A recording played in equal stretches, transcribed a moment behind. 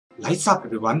Lights up,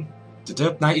 everyone. The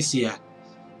third night is here.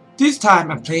 This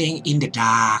time I'm playing in the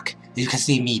dark. You can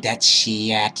see me that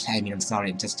shit. I'm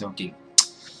sorry, I'm just joking.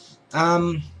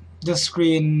 The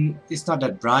screen is not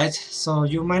that bright, so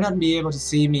you might not be able to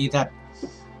see me that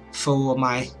full of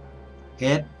my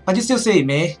head, but you still see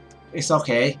me. It's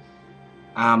okay.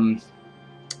 Let's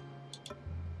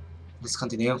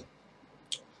continue.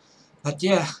 But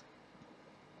yeah,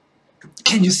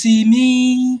 can you see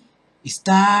me? It's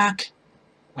dark.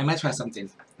 I might try something.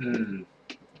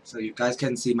 So you guys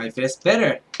can see my face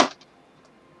better.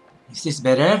 Is this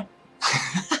better?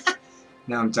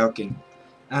 No, I'm joking.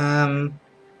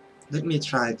 Let me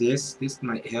try this. This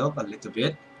might help a little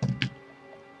bit.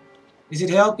 Is it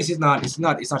help? Is it not? It's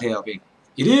not. It's not helping.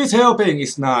 It is helping.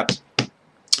 It's not.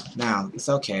 Now it's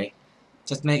okay.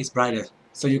 Just make it brighter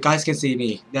so you guys can see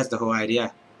me. That's the whole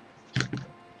idea.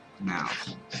 Now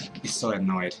it's so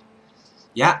annoyed.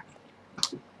 Yeah.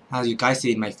 How you guys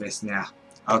see my face now?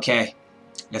 Okay.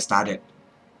 Let's start it.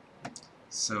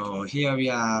 So here we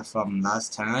are from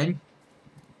last time.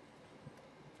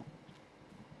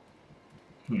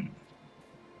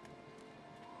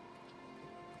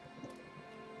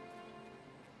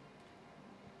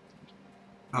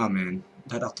 Oh man,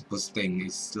 that octopus thing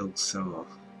looks so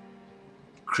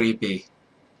creepy.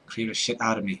 Creep the shit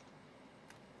out of me.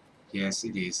 Yes,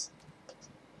 it is.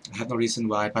 I have no reason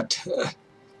why, but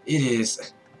it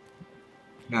is.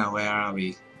 Now where are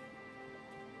we?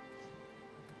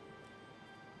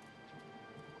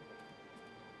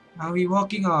 Are we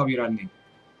walking or are we running?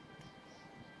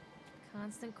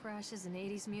 Constant crashes and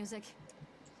 80s music.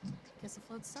 Guess it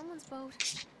floats someone's boat.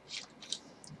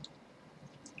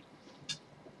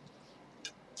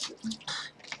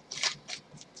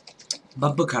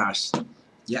 Bumper cars.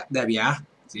 Yeah, there we are.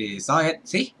 See, saw it.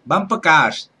 See? Bumper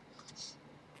cars.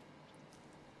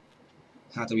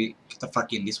 How do we get the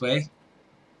fuck in? This way?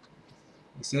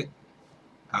 Is it?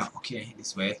 Ah, okay,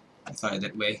 this way. I thought it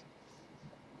that way.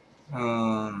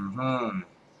 Oh,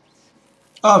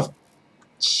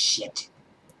 shit.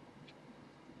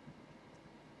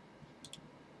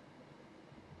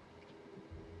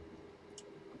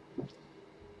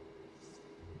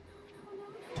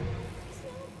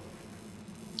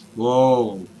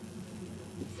 Whoa.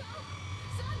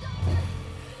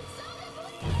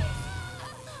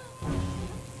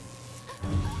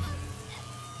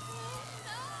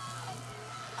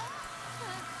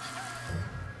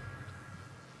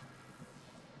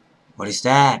 What is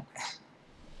that?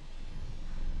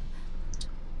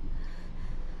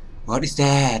 What is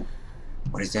that?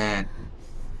 What is that?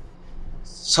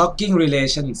 Shocking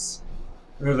relations.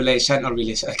 Revelation or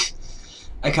relation.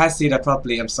 I can't see that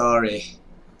properly, I'm sorry.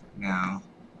 Now.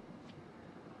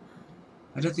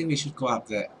 I don't think we should go up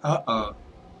there. Uh-oh.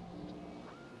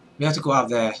 We have to go up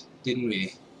there, didn't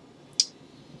we?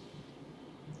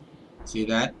 See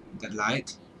that? That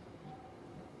light?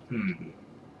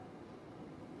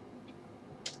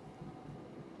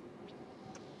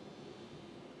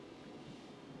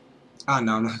 Oh,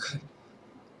 no, not good.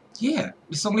 Yeah,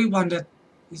 there's only one that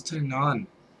is turned on.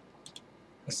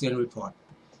 Accident report.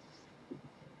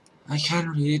 I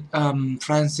can't read.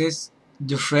 Francis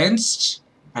the French.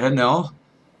 I don't know.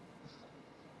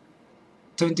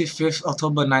 25th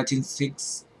October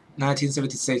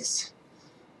 1976.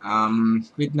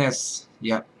 Witness.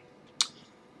 Yep.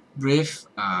 Brief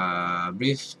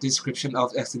description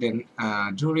of accident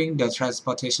during the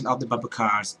transportation of the bumper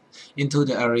cars into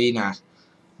the arena.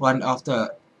 One of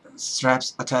the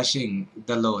straps attaching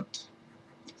the load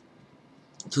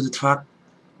to the truck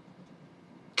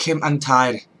came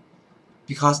untied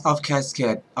because of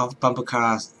cascade of bumper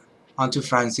cars onto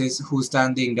Francis, who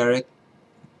standing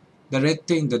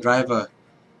directing the driver.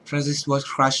 Francis was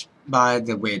crushed by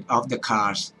the weight of the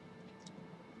cars,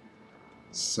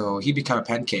 so he became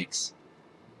pancakes.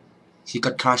 He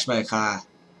got crushed by a car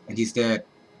and he's dead,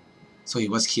 so he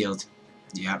was killed.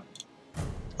 Yeah.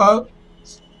 Oh,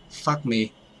 fuck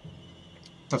me.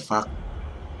 The fuck?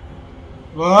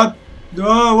 What?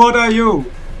 Oh, what are you?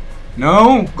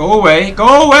 No, go away,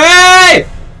 go away!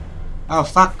 Oh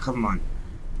fuck, come on.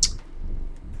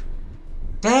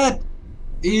 That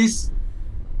is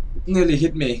nearly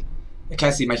hit me. I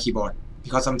can't see my keyboard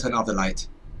because I'm turned off the light.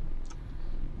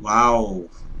 Wow.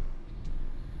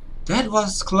 That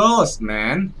was close,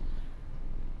 man.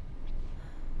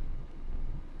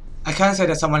 I can't say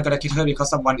that someone gonna kill her because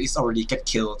someone is already get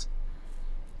killed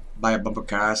by a bumper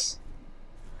cars.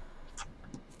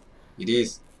 It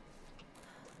is.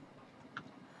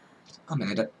 Oh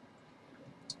man,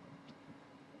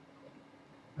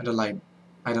 I don't like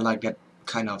that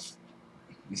kind of.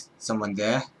 Is someone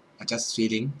there? I just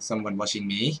feeling someone watching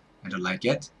me. I don't like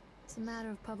it. It's a matter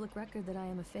of public record that I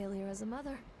am a failure as a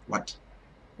mother. What?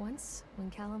 Once, when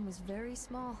Callum was very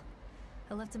small,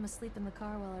 I left him asleep in the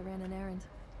car while I ran an errand.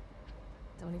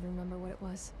 Don't even remember what it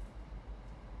was.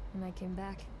 When I came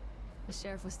back, the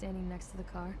sheriff was standing next to the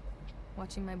car,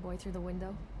 watching my boy through the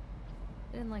window.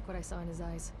 I didn't like what I saw in his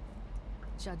eyes.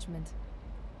 Judgment.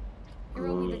 He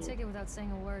wrote me the ticket without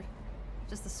saying a word.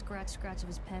 Just the scratch of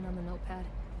his pen on the notepad.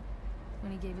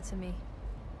 When he gave it to me,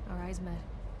 our eyes met.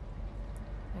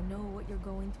 I know what you're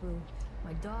going through.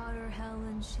 My daughter,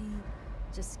 Helen, she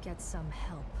just gets some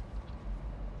help.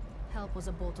 Help was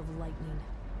a bolt of lightning.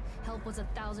 Help was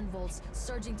 1,000 volts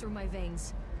surging through my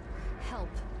veins. Help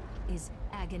is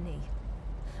agony.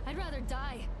 I'd rather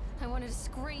die. I wanted to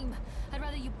scream. I'd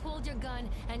rather you pulled your gun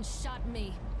and shot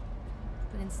me.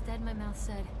 But instead my mouth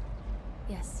said,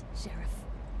 yes, Sheriff.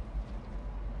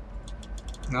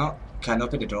 No, can't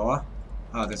open the door.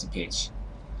 Oh, there's a page.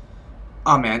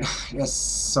 Oh man, that's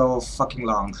so fucking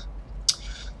long.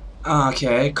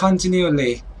 Okay,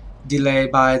 continually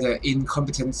delayed by the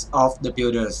incompetence of the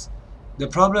builders. The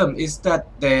problem is that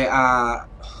they are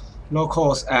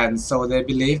locals and so they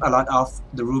believe a lot of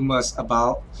the rumors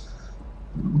about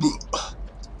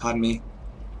pardon me,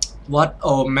 what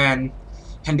old man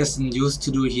Henderson used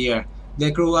to do here. They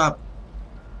grew up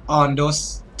on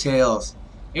those tales.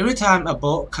 Every time a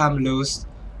boat come loose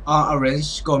or a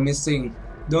wrench go missing,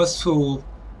 those who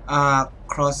are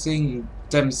crossing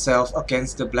themselves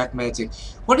against the black magic.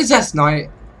 What is that noise?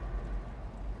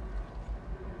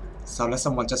 Sound like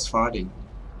someone just farting.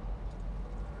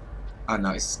 Oh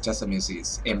no, it's just a music.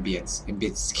 It's ambience.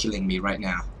 Ambience is killing me right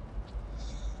now.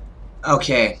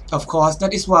 Okay, of course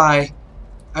that is why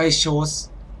I chose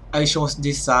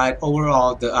this side over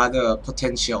all the other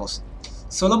potentials.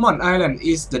 Solomon Island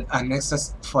is the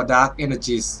nexus for dark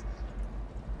energies,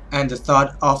 and the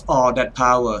thought of all that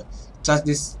power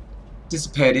just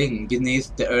dissipating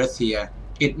beneath the earth here,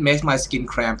 it makes my skin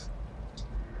cramp.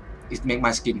 It makes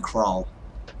my skin crawl.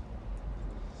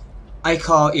 I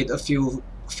call it a few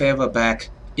favor back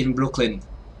in Brooklyn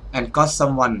and got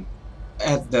someone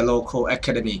at the local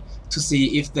academy to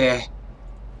see if they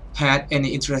had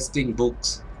any interesting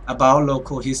books about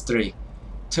local history.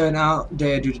 Turn out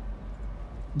they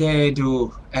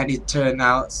do, and it turned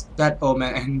out that old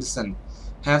man Henderson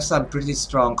have some pretty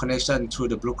strong connection to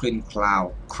the Brooklyn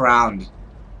crowd.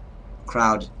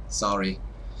 Sorry.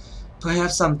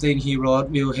 Perhaps something he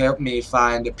wrote will help me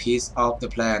find the piece of the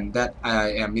plan that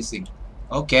I am missing.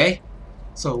 Okay.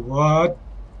 So what?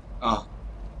 Oh.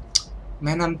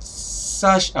 Man, I'm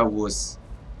such a wuss.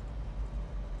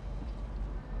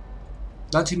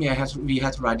 Don't tell me we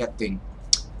had to write that thing.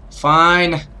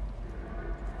 Fine.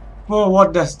 Whoa,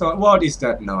 what is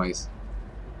that noise?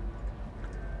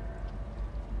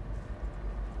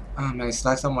 Oh man, it's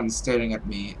like someone staring at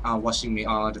me, watching me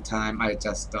all the time. I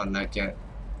just don't like it.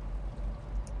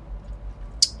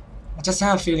 I just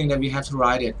have a feeling that we have to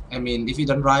write it. I mean, if you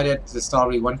don't write it, the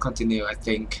story won't continue, I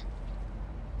think.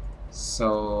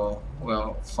 So,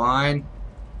 well, fine.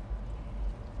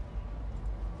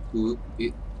 Who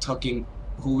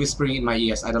whispering in my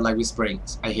ears? I don't like whispering.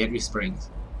 I hate whispering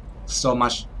so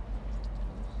much.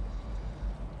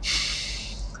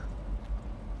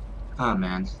 Ah,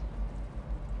 man.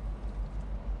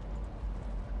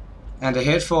 And the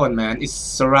headphone, man, is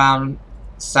sound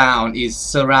is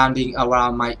surrounding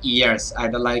around my ears. I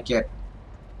don't like it.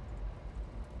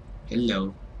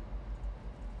 Hello.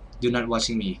 Do not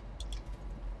watching me.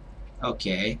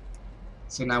 Okay.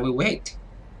 So now we wait.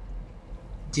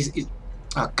 This is...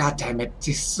 Oh, god damn it.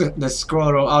 This the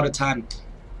scroll all the time.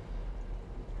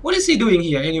 What is he doing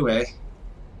here anyway?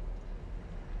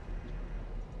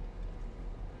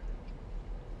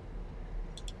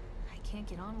 I can't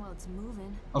get on while it's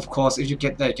moving. Of course, if you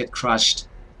get there, get crushed.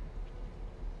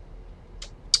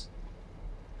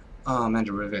 Oh man,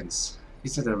 the ravens.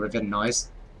 Is that a raven noise?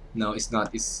 No, it's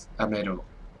not. It's a metal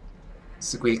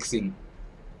squeaking.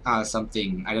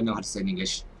 Something. I don't know how to say in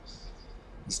English.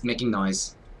 It's making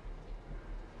noise.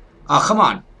 Oh, come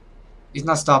on! It's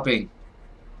not stopping.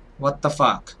 What the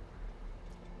fuck?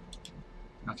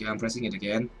 Okay, I'm pressing it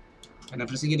again. And I'm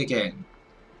pressing it again.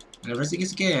 And I'm pressing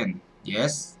it again.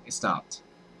 Yes, it stopped.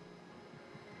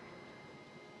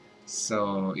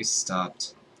 So, it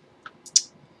stopped.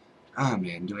 Ah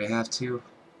man, do I have to?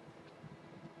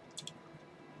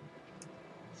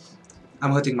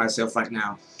 I'm hurting myself right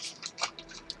now.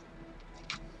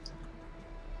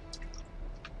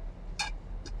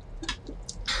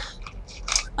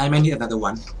 I might need another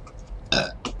one.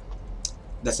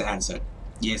 That's the answer.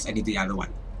 Yes, I need the other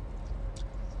one.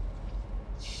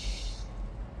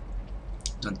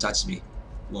 Don't touch me.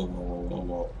 Whoa, whoa, whoa, whoa,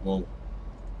 whoa, whoa.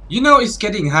 You know, it's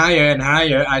getting higher and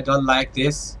higher. I don't like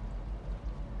this.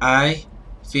 I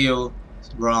feel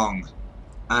wrong.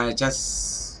 I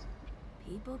just...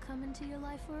 People come into your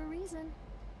life for a reason.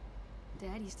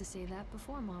 Dad used to say that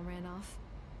before Mom ran off.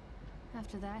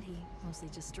 After that, he mostly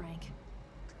just drank.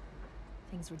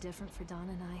 Things were different for Don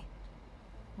and I.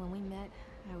 When we met,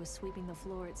 I was sweeping the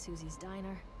floor at Susie's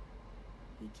diner.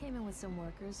 He came in with some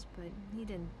workers, but he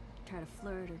didn't try to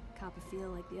flirt or cop a feel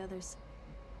like the others.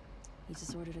 He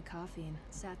just ordered a coffee and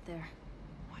sat there,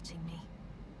 watching me.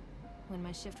 When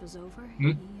my shift was over,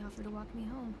 he offered to walk me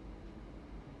home.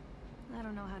 I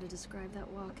don't know how to describe that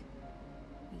walk.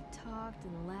 We talked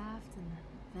and laughed and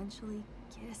eventually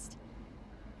kissed.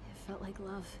 It felt like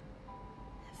love.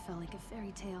 It felt like a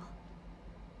fairy tale.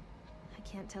 I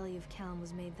can't tell you if Callum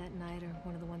was made that night or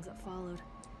one of the ones that followed.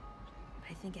 But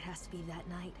I think it has to be that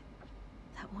night.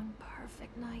 That one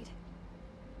perfect night.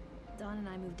 Don and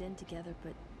I moved in together,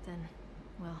 but then,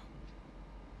 well,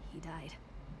 he died.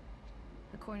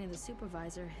 According to the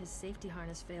supervisor, his safety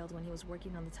harness failed when he was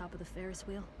working on the top of the Ferris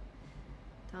wheel.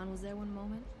 Don was there one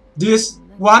moment. This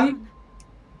one?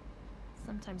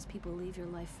 Sometimes people leave your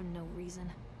life for no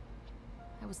reason.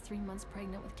 I was 3 months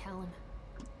pregnant with Callum.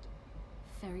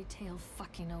 Fairy tale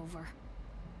fucking over.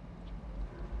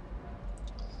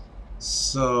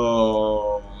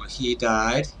 So... he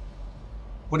died.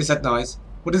 What is that noise?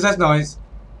 What is that noise?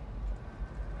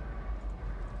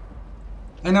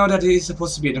 I know that it is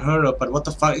supposed to be in horror, but what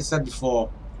the fuck is that before?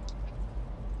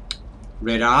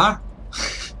 Radar?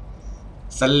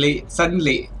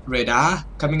 Suddenly, radar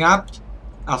coming up.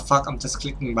 Oh fuck, I'm just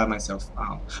clicking by myself.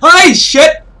 Oh. Hey,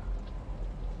 shit!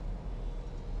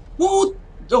 What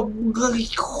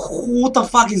the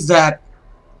fuck is that?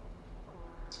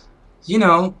 You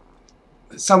know,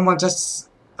 someone just...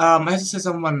 I have to say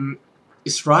someone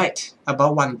is right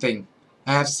about one thing.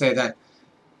 I have to say that.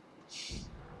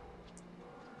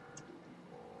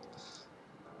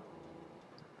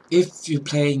 If you're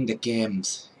playing the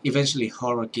games, eventually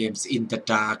horror games in the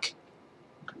dark,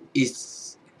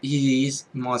 it is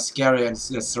more scary than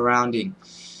the surrounding.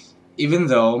 Even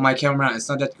though my camera is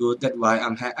not that good, that's why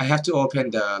I have to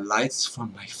open the lights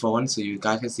from my phone so you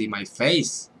guys can see my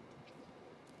face.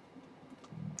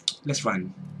 Let's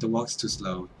run. The walk's too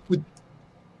slow.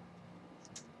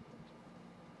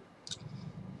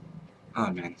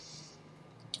 Oh man.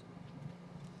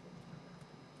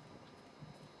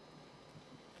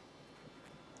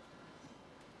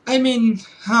 I mean,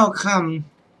 how come?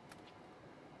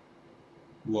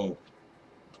 Whoa.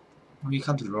 Have we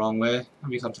come to the wrong way? Have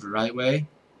we come to the right way?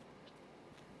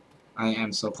 I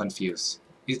am so confused.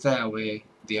 Is there a way,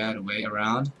 the other way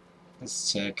around?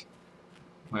 Let's check.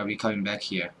 Why are we coming back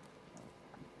here?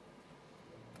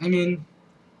 I mean,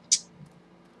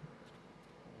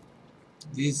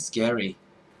 this is scary.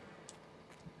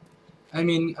 I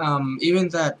mean, even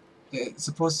that, it's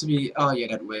supposed to be, oh yeah,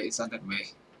 that way, it's not that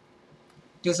way.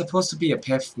 There's supposed to be a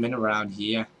pavement around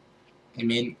here. I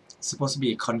mean, it's supposed to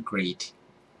be concrete.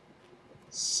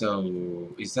 So,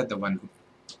 is that the one who,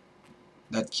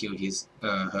 that killed his,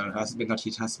 her husband, not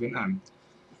his husband? I'm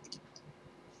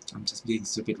just being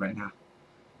stupid right now.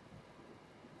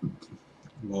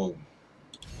 Whoa.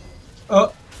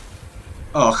 Oh!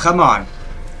 Oh, come on!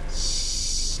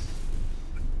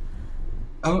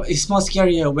 Oh, it's more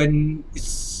scarier when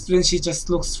she just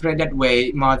looks straight that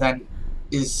way more than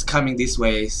is coming this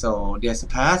way. So there's a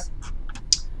path.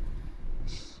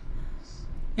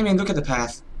 I mean, look at the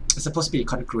path. It's supposed to be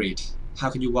concrete. How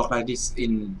can you walk like this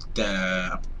in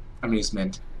the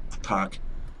amusement park?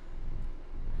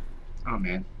 Oh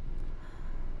man.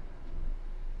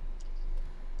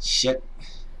 Shit.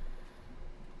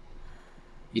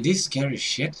 It is scary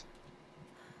shit.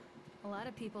 A lot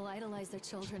of people idolize their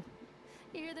children.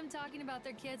 You hear them talking about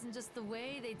their kids and just the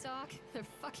way they talk, their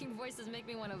fucking voices make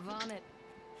me want to vomit.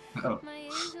 Oh. My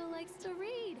angel likes to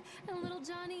read, and little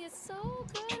Johnny is so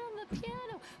good on the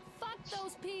piano. Fuck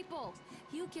those people!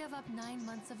 You give up 9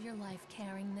 months of your life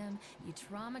carrying them, you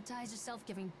traumatize yourself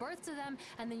giving birth to them,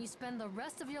 and then you spend the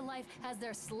rest of your life as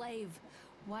their slave.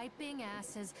 Wiping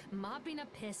asses, mopping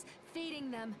up piss,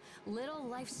 feeding them. Little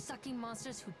life-sucking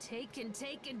monsters who take and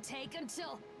take and take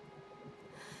until...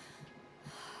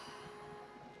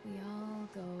 we all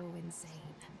go insane.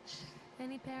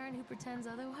 Any parent who pretends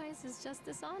otherwise is just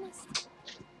dishonest.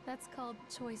 That's called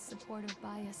choice supportive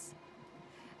bias.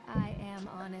 I am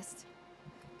honest.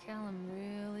 Callum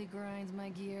really grinds my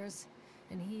gears,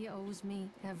 and he owes me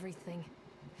everything.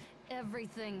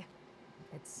 Everything.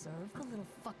 It served the little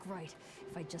fuck right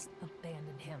if I just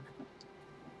abandoned him.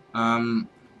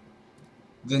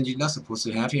 Then you're not supposed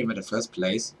to have him in the first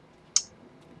place.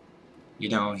 You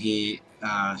know, he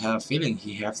have a feeling,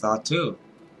 he have thought too.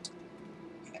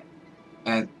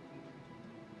 And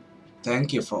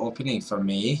thank you for opening for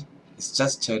me. It's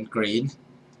just turned green.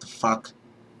 What the fuck?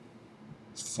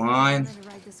 Fine. I wanted to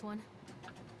ride this one.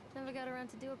 Never got around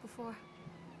to do it before.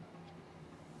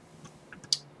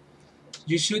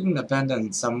 You shouldn't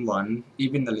abandon someone,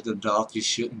 even a little dog. You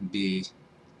shouldn't be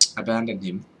abandon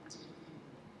him.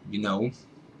 You know,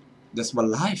 that's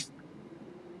one life.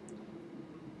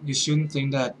 You shouldn't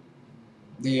think that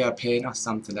they are pain or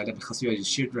something like that because you are your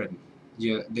children.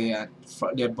 They're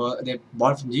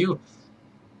born from you.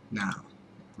 Now,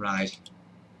 right?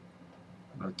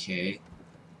 Okay.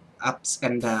 Ups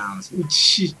and downs.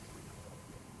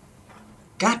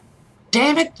 God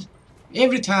damn it!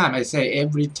 Every time I say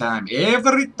every time. We need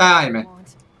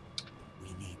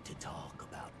to talk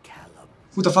about Callum.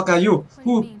 Who the fuck are you? What do you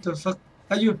Who mean? the fuck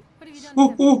are you? What have you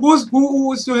done to him?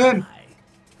 Who's your hand?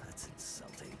 That's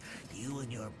insulting. You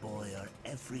and your boy are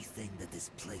everything that this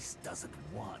place doesn't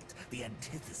want. The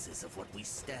antithesis of what we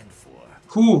stand for.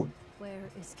 Who Where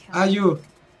is Cal? are you?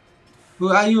 Who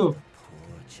are you?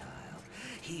 Poor child.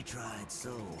 He tried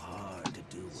so hard to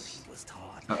do what he was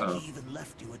taught. Uh-oh. He even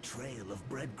left you a trail of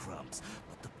breadcrumbs.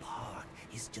 But the park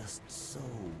is just so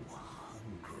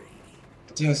hungry.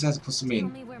 What the hell is that supposed to Tell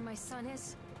mean? me where my son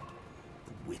is.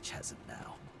 The witch has him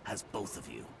now. Has both of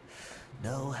you.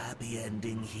 No happy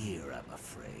ending here, I'm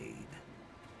afraid.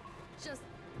 Just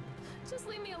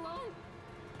leave me alone.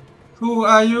 Who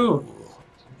are you?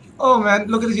 You Oh man,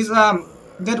 look at his arm.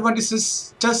 That one is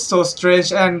just so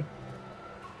strange and...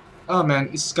 Oh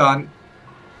man, it's gone.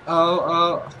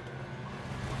 Oh.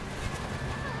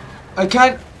 I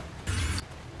can't...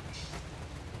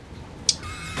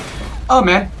 Oh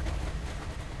man.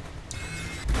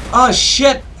 Oh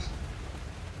shit.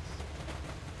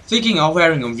 Thinking of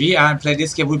wearing a VR and play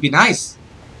this game would be nice.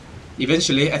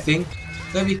 Eventually, I think.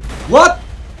 Maybe... What?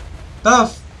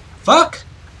 The fuck?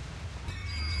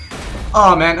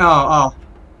 Oh man, oh.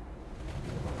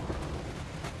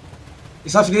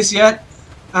 It's not finished yet.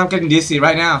 I'm getting dizzy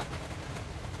right now.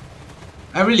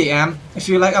 I really am. I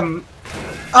feel like I'm...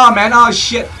 Oh man, oh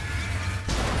shit.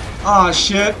 Oh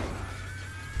shit.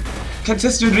 Can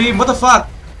test your dream, what the fuck?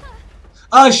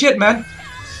 Oh shit, man.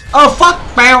 Oh fuck,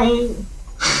 bow.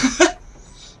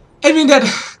 I mean that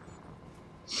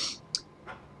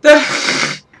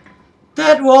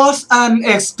was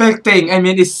unexpected. I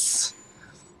mean it's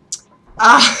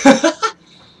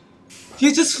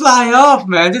he just fly off,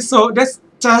 man. That's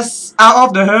just out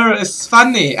of the horror. It's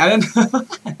funny. I don't know.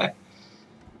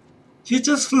 He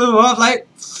just flew off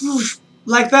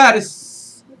like that.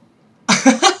 It's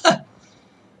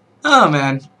oh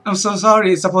man, I'm so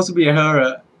sorry. It's supposed to be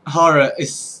a horror.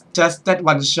 It's just that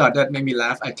one shot that made me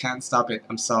laugh. I can't stop it.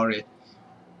 I'm sorry.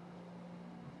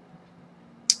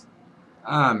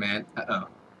 Ah man. Uh-oh.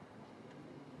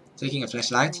 Taking a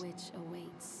flashlight. The witch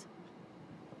awaits.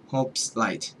 Hope's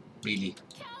light. Really.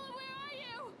 Callum, where are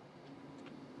you?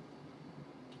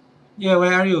 Yeah,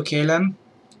 where are you, Caleb?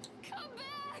 Come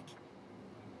back!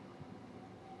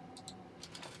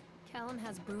 Callum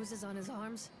has bruises on his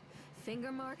arms,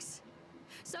 finger marks.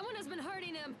 Someone has been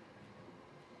hurting him.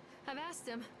 I've asked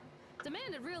him,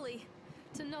 demanded really,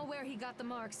 to know where he got the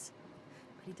marks.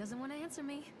 But he doesn't want to answer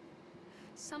me.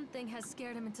 Something has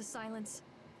scared him into silence.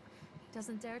 He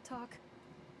doesn't dare talk.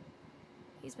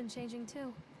 He's been changing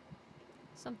too.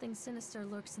 Something sinister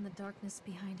lurks in the darkness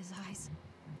behind his eyes.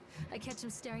 I catch him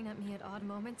staring at me at odd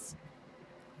moments.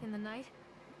 In the night,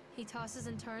 he tosses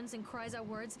and turns and cries out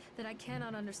words that I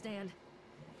cannot understand.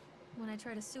 When I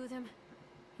try to soothe him,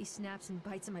 he snaps and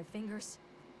bites at my fingers.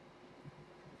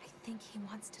 I think he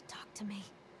wants to talk to me.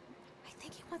 I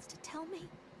think he wants to tell me.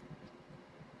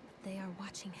 They are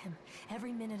watching him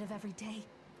every minute of every day.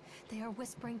 They are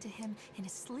whispering to him in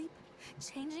his sleep,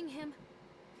 changing him.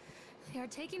 They are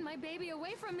taking my baby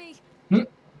away from me. I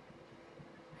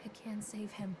can't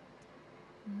save him.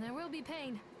 There will be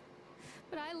pain.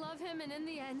 But I love him, and in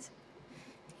the end,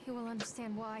 he will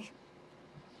understand why.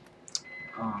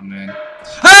 Oh man.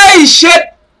 Hey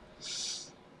shit!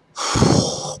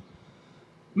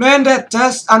 Man,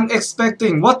 that's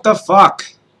unexpected. What the fuck?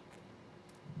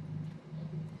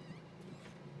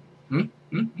 Read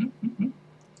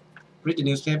the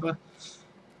newspaper.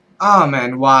 Oh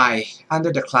man, why?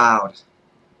 Under the cloud.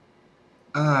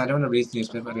 I don't want to read the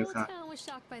newspaper under the cloud. The whole town was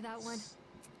shocked by that one.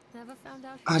 Never found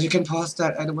out. You can pause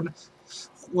that. I don't want to.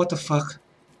 What the fuck?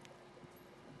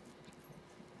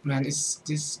 Man, it's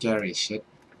this scary shit.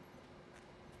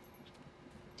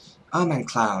 Oh man,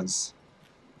 clouds.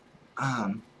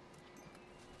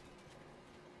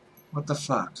 What the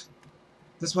fuck?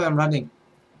 That's why I'm running.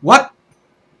 What?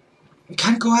 I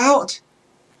can't go out.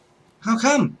 How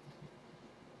come?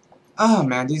 Oh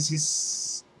man, this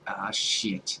is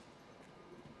shit.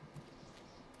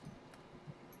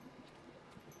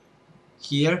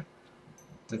 Here?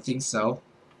 Don't think so.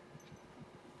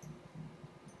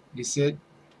 Is it?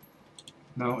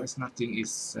 No, it's nothing.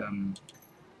 It's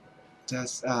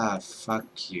just fuck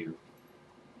you.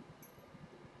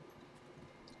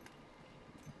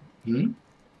 Hmm?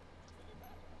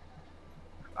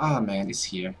 Oh man, it's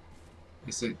here.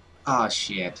 Is it? Oh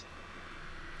shit.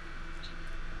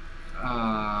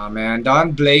 Ah man,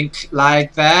 don't blink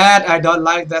like that. I don't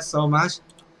like that so much.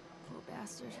 Poor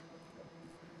bastard.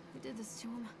 Who did this to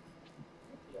him?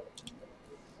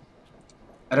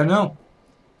 I don't know.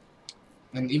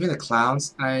 And even the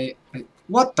clowns,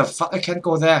 what the fuck? I can't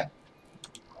go there.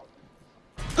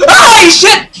 Oh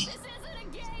shit! This isn't a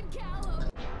game, Callum!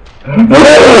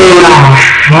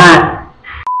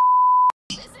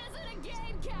 This isn't a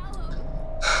game, Callum!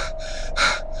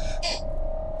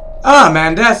 Ah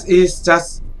man, that is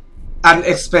just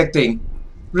unexpected.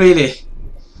 Really.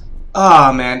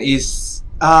 Oh man, is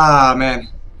man.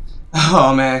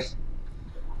 Oh man.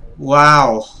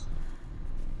 Wow.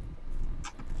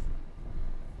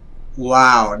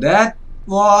 Wow, that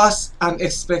was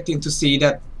unexpected to see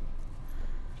that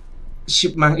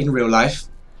chipmunk in real life.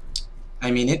 I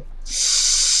mean it.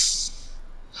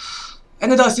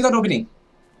 And the door is still not opening.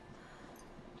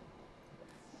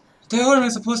 What the hell am I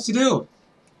supposed to do?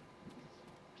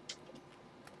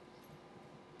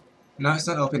 No, it's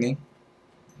not opening.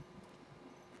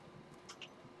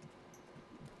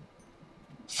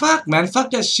 Fuck man,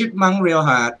 fuck that chipmunk real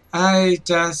hard. I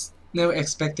just never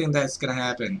expecting that's gonna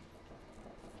happen.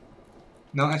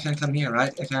 No, I can't come here,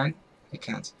 right? I can't? I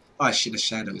can't. Oh shit, the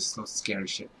shadow is so scary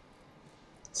shit.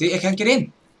 See, I can't get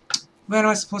in. Where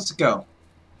am I supposed to go?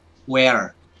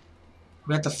 Where?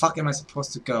 Where the fuck am I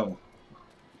supposed to go?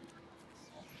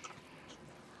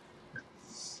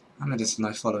 I mean, this is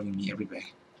not following me everywhere.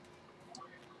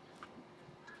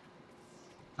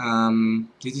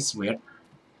 This is weird.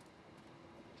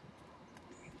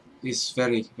 It's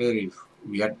very, very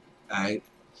weird. I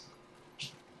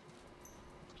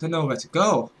don't know where to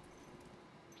go.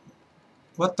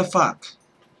 What the fuck?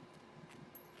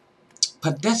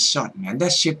 But that shot, man,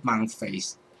 that chipmunk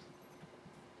face.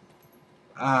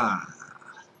 Ah,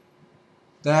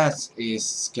 that is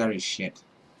scary shit.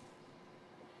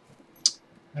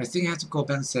 I think I have to go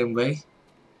back the same way.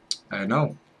 I don't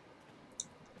know.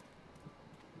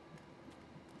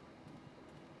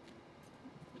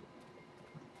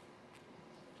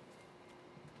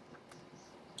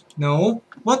 No?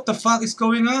 What the fuck is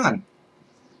going on?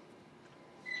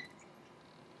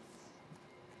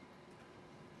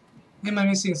 Am I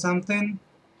missing something?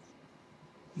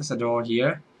 There's a door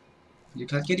here. You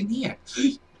can't get in here.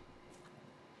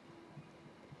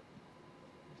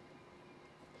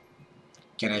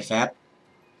 Can I fap?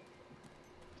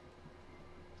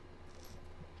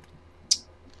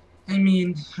 I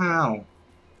mean, how?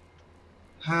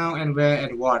 How and where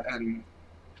and what and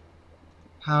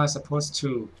how am I supposed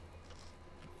to?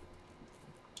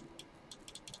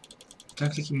 Can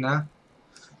I click him now?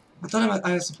 I thought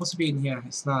I was supposed to be in here.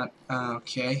 It's not.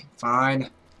 Okay,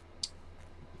 fine.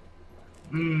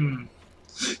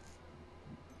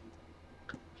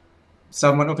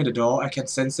 Someone open the door. I can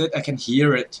sense it. I can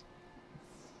hear it.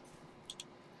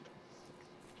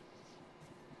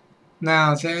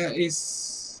 Now there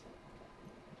is.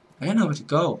 I don't know where to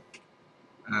go.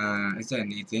 Is there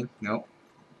anything? No.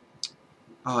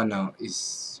 Oh no,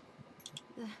 it's.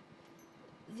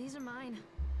 These are mine.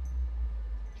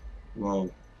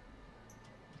 Whoa.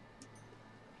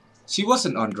 She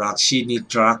wasn't on drugs. She need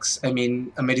drugs. I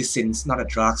mean, medicines, not a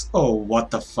drugs. Oh,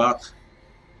 what the fuck?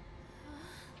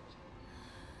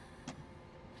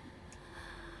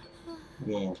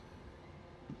 Whoa.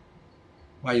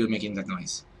 Why are you making that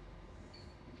noise?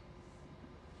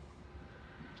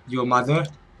 Your mother?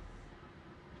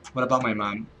 What about my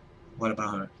mom? What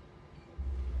about her?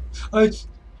 Okay.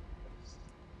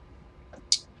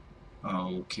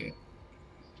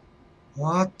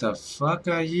 What the fuck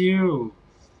are you?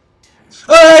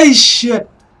 Hey, shit!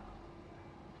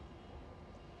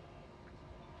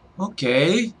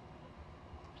 Okay.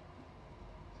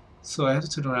 So I have to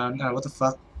turn around. What the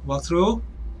fuck? Walk through?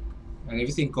 And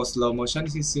everything goes slow motion.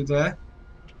 Is he still there?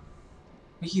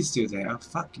 He's still there. Oh,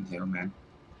 fucking hell, man.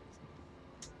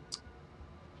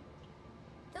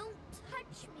 Don't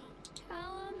touch me.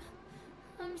 Callum,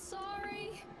 I'm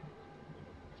sorry.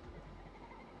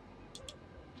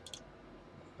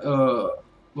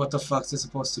 What the fuck is this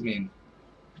supposed to mean?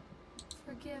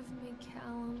 Forgive me,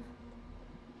 Callum.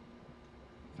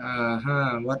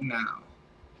 Uh-huh, what now?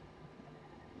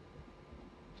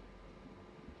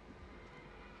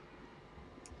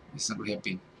 It's not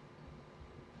helping.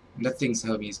 Nothing's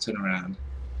helping me turn around.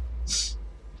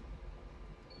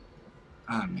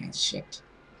 Ah man, shit.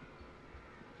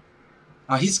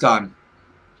 Oh, he's gone.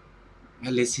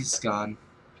 At least he's gone.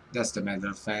 That's the matter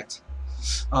of fact.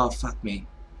 Oh, fuck me.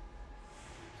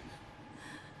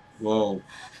 Whoa.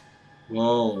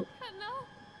 Whoa.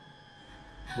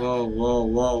 Whoa, whoa,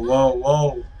 whoa, whoa,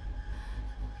 whoa.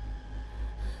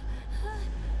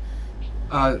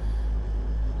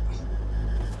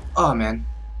 Oh man.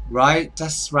 Right,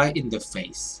 that's right in the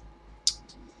face.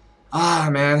 Ah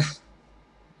man.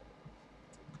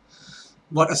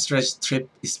 What a strange trip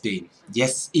it's been.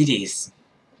 Yes, it is.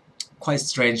 Quite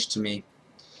strange to me.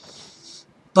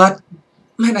 But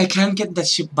man, I can't get that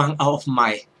chipmunk out of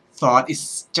my thought.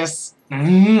 It's just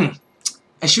I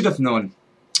should have known.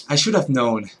 I should have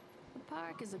known. The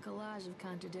park is a collage of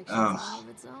contradictions Oh. all of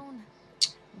its own.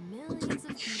 Millions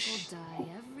of people die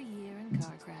every year in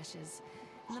car crashes.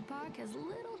 And the park has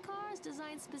little cars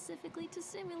designed specifically to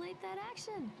simulate that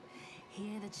action.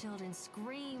 Hear the children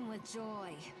scream with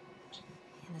joy.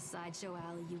 In a sideshow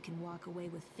alley, you can walk away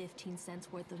with 15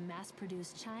 cents worth of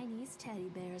mass-produced Chinese teddy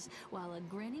bears, while a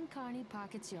grinning carny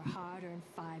pockets your hard-earned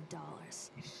 $5.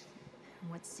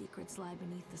 What secrets lie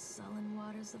beneath the sullen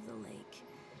waters of the lake?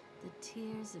 The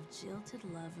tears of jilted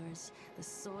lovers, the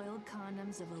soiled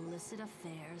condoms of illicit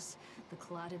affairs, the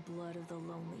clotted blood of the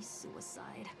lonely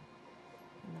suicide.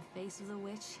 And the face of the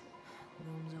witch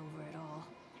looms over it all.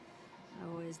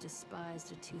 I always despised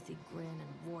her toothy grin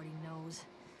and warty nose.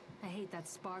 I hate that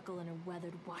sparkle in her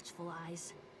weathered, watchful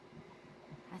eyes.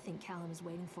 I think Callum is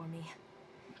waiting for me.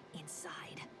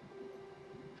 Inside.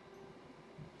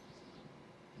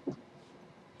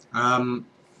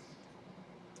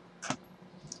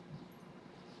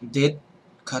 Did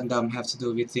condom have to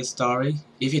do with this story?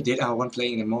 If it did, I won't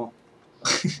play anymore.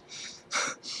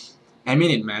 I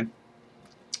mean it, man.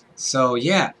 So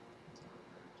yeah,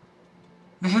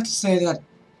 I have to say that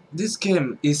this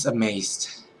game is amazed.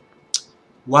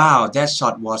 Wow, that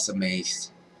shot was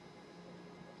amazed.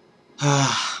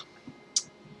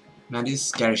 Man, this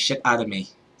scared shit out of me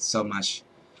so much.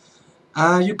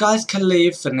 You guys can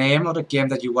leave the name of the game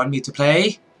that you want me to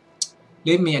play.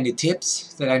 Leave me any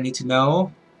tips that I need to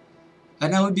know.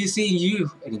 And I will be seeing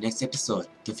you in the next episode.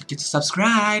 Don't forget to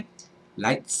subscribe.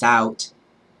 Lights out.